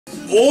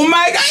Oh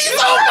my god, he's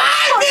so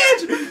bad,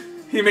 bitch!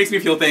 He makes me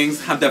feel things.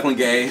 I'm definitely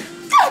gay.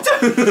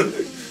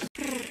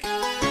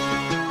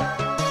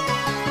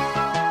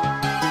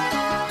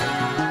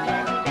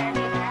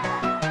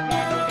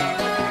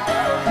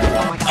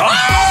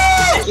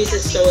 Oh!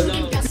 Jesus so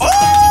long.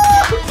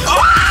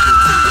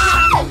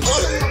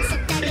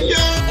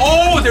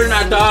 Oh, they're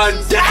not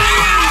done.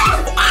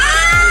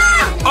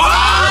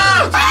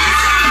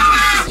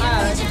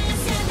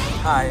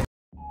 Hi.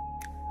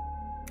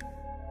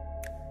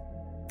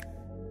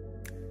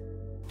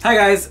 Hi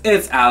guys,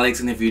 it's Alex,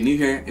 and if you're new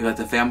here, if you like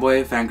the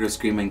fanboy, fangirl,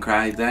 scream and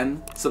cry,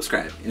 then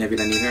subscribe. And if you're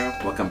not new here,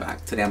 welcome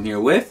back. Today I'm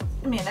here with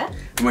Amanda.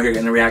 And we're here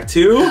gonna react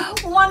to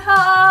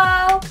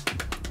Wonho.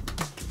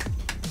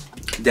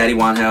 Daddy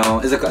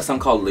Wonho. Is it a song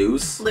called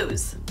Lose?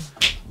 Lose.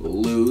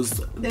 Lose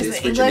There's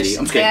this the virginity. English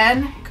I'm scared.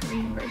 and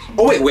Korean version.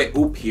 Oh wait.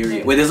 Oh,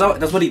 period. Wait,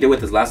 that's what he did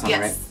with his last song,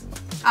 yes.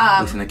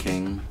 right? Listen to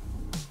King.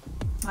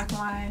 Not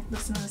gonna lie,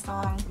 listen to the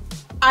song.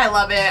 I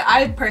love it.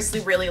 I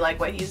personally really like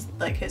what he's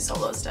like his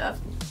solo stuff.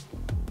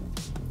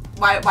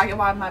 Why am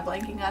I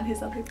blanking on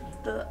his other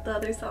the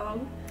other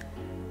song?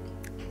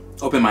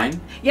 Open Mind?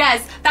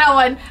 Yes, that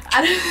one.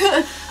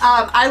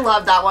 I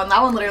love that one.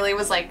 That one literally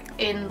was like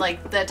in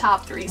like the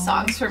top 3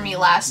 songs for me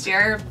last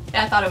year.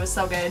 I thought it was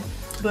so good.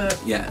 But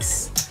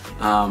yes.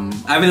 I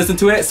haven't listened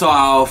to it, so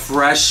I'll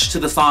fresh to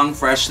the song,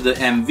 fresh to the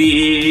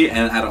MV,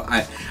 and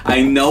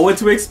I know what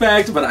to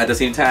expect, but at the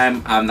same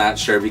time, I'm not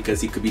sure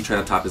because he could be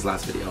trying to top his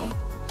last video.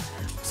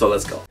 So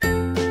let's go.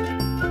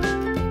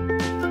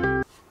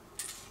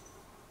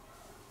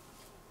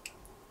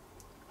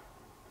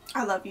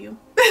 I love you.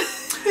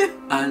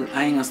 I ain't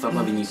gonna stop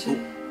loving you. Ooh.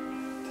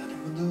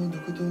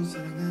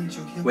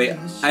 Wait,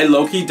 I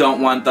low-key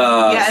don't want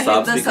the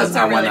subs because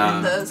I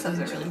wanna. The subs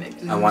are really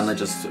big. I wanna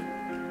just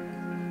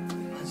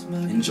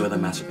enjoy the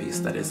masterpiece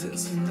that is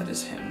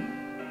him.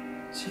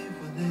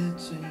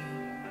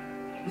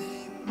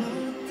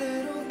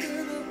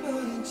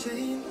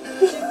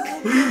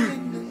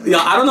 Yeah,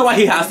 I don't know why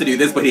he has to do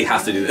this, but he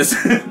has to do this.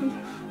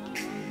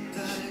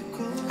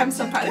 I'm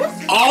so proud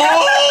of you.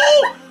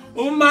 Oh!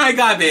 Oh my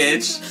god,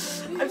 bitch!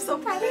 I'm so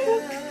proud of you.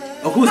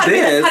 Oh, who's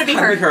this? How to be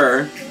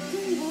her.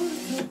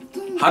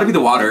 How to be the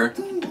water.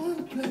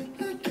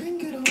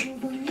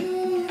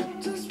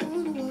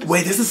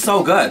 Wait, this is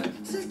so good.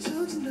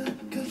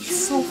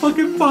 So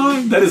fucking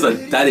fun. That is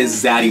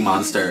Zaddy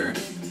Monster.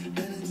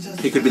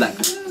 He could be like,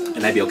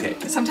 and I'd be okay.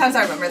 Sometimes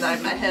I remember that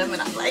I met him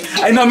and I'm like,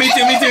 I know, me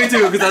too,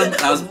 because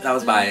that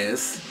was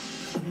biased.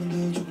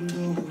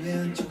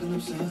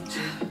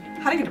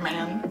 how to get a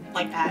man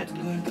like that?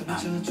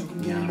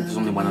 Yeah, there's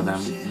only one of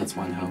them, and that's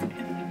Wonho.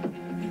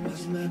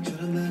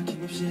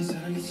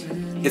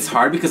 It's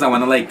hard because I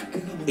want to like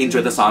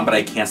enjoy the song, but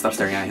I can't stop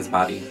staring at his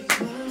body,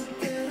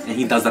 and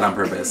he does that on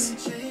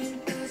purpose.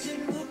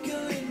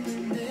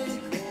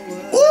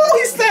 Ooh,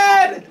 he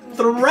said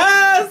the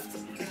rest.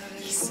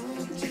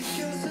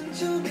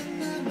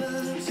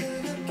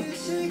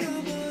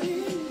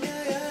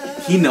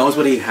 He knows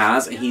what he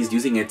has, and he's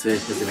using it to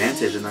his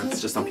advantage, and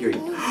that's just on period.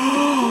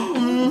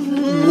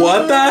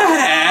 What the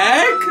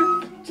heck?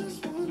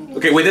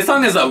 Okay, wait, this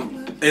song is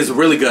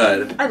really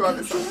good. I love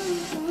this song.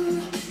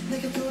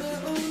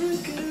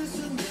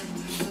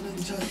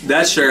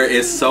 That shirt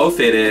is so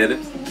fitted.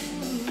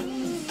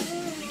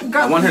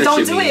 Girl, I want her to don't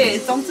shoot do me.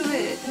 it. Don't do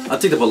it. I'll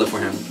take the bullet for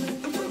him.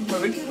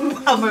 Mood.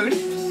 A mood.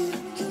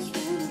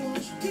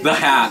 The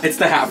hat. It's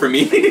the hat for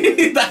me.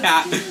 The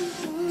hat.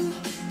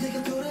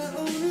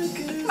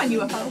 My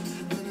UFO.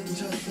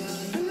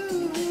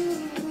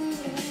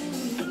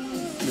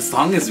 The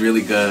song is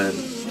really good.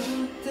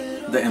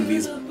 The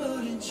MV's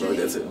really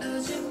good too.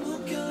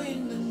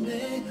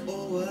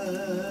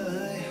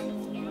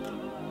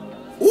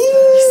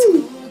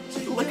 Ooh!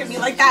 Look at me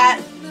like that.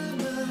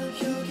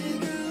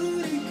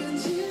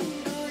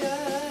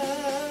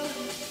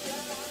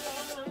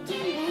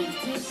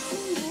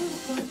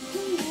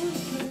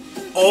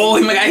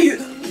 Oh my god,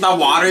 the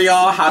water,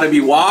 y'all. How to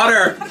be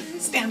water.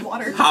 Stand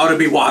water. How to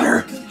be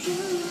water.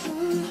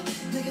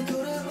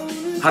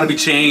 How to be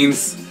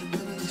chains.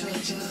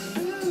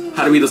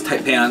 How to be those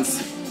tight pants.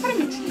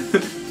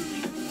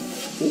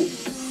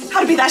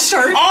 How to be that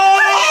shirt. Oh!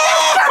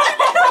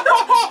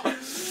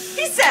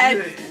 He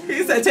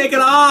said, take it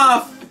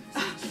off.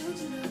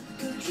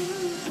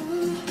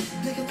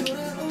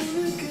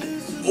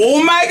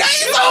 Oh my god,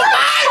 he's so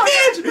bad,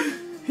 bitch!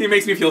 He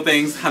makes me feel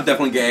things. I'm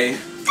definitely gay.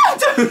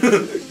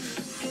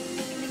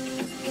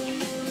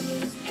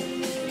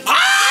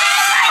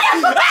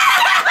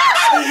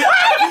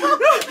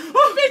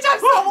 oh, bitch, I'm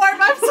so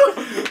warm. I'm so.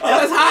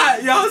 Oh, it's hot.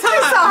 Yo, it's hot.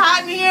 It's so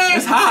hot in here.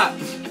 It's hot.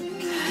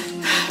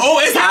 Oh,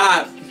 it's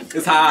hot.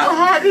 It's hot. So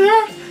hot in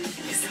here.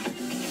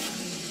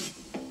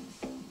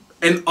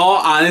 In all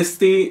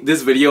honesty,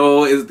 this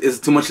video is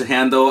too much to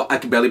handle. I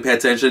can barely pay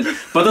attention.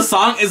 But the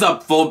song is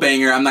a full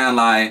banger, I'm not gonna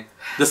lie.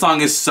 The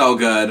song is so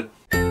good.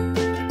 I'm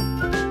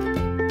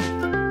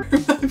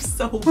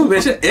so Oh,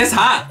 bitch, it's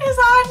hot. It's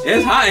hot.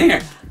 It's hot in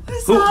here.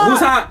 It's Who's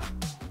hot. hot?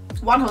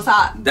 Wonho's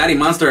hot. Daddy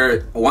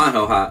Monster,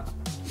 Wonho hot.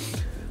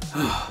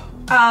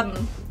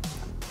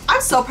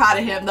 I'm so proud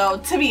of him though,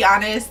 to be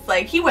honest.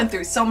 Like, he went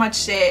through so much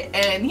shit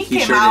and he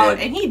came sure out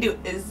did.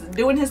 and is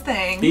doing his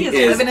thing. He is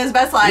living his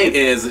best life. He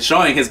is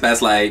showing his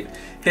best life,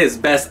 his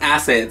best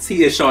assets.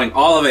 He is showing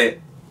all of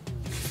it.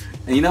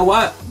 And you know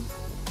what?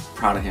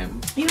 Proud of him.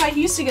 You know,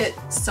 he used to get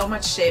so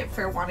much shit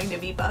for wanting to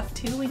be buff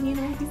too, and you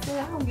know, he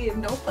said, I don't give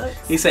no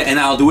fucks. He said, and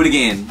I'll do it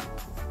again.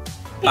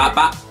 Bop,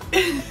 bop.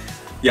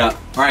 Yeah.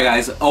 Alright,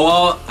 guys. Oh,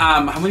 well,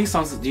 how many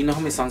songs, do you know how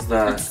many songs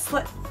It's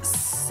like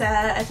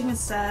I think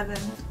it's 7.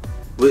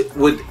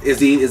 is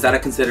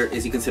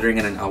he considering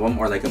it an album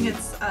or like I think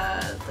it's,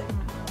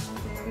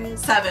 there is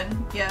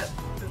 7, yep.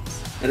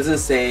 It doesn't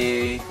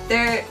say...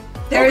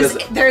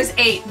 There's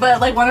 8,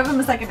 but like one of them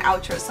is like an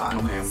outro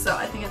song. Okay. So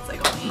I think it's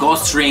like only... Go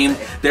stream.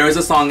 There is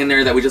a song in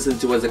there that we just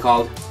listened to. What's it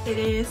called? It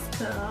is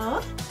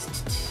called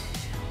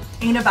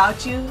Ain't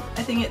About You.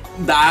 I think it...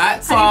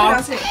 That song?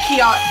 How do you pronounce it?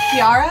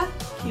 Kiara?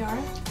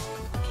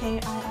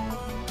 K-I-I-A-R?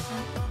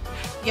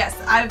 Yes,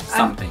 I've...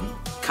 Something.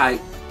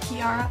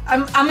 Kiara?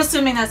 I'm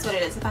assuming that's what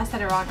it is. If I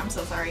said it wrong, I'm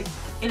so sorry.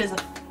 It is a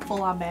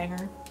full-on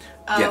banger.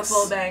 Yes.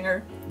 Full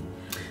banger.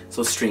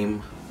 So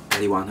stream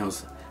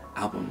Wonho's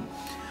album.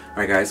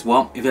 Alright guys,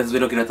 well, if you guys this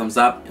video, give it a thumbs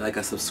up, like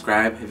us,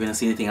 subscribe. If you want to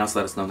see anything else,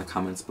 let us know in the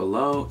comments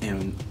below,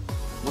 and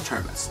we'll try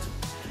our best.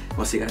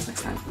 We'll see you guys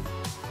next time.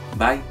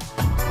 Bye.